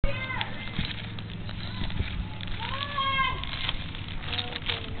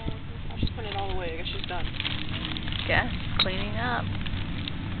Guess cleaning up.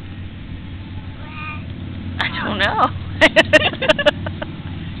 I don't know.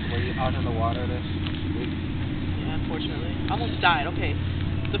 Were you out in the water this week? Yeah, unfortunately. I almost died. Okay.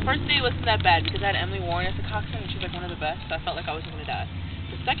 The first day wasn't that bad because I had Emily Warren as a coxswain, and she was like one of the best, so I felt like I wasn't going to die.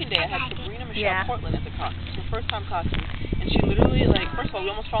 The second day, I had Sabrina Michelle Portland as a cox. Her first time coxswain. And she literally, like, first of all, we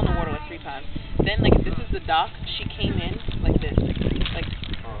almost fell in the water like 3 times. Then, like, this is the dock. She came in like this. Like,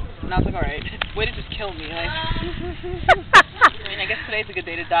 and I was like, alright. Way to just kill me. Like, I mean, I guess today's a good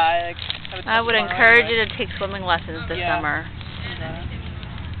day to die. Like, I would encourage you to take swimming lessons this summer. Yeah.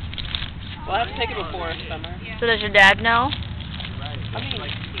 Well, I have to take it before summer. So does your dad know? I mean,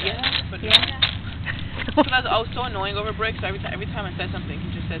 yeah, but because I was so annoying over break, so every time I said something,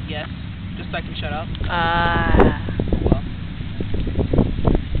 he just says yes, just so I can shut up. Well.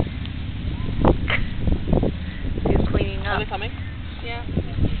 You're cleaning up. Are they coming? Yeah.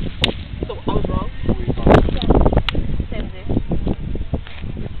 So I was wrong?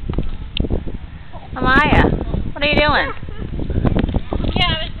 Amaya, what are you doing?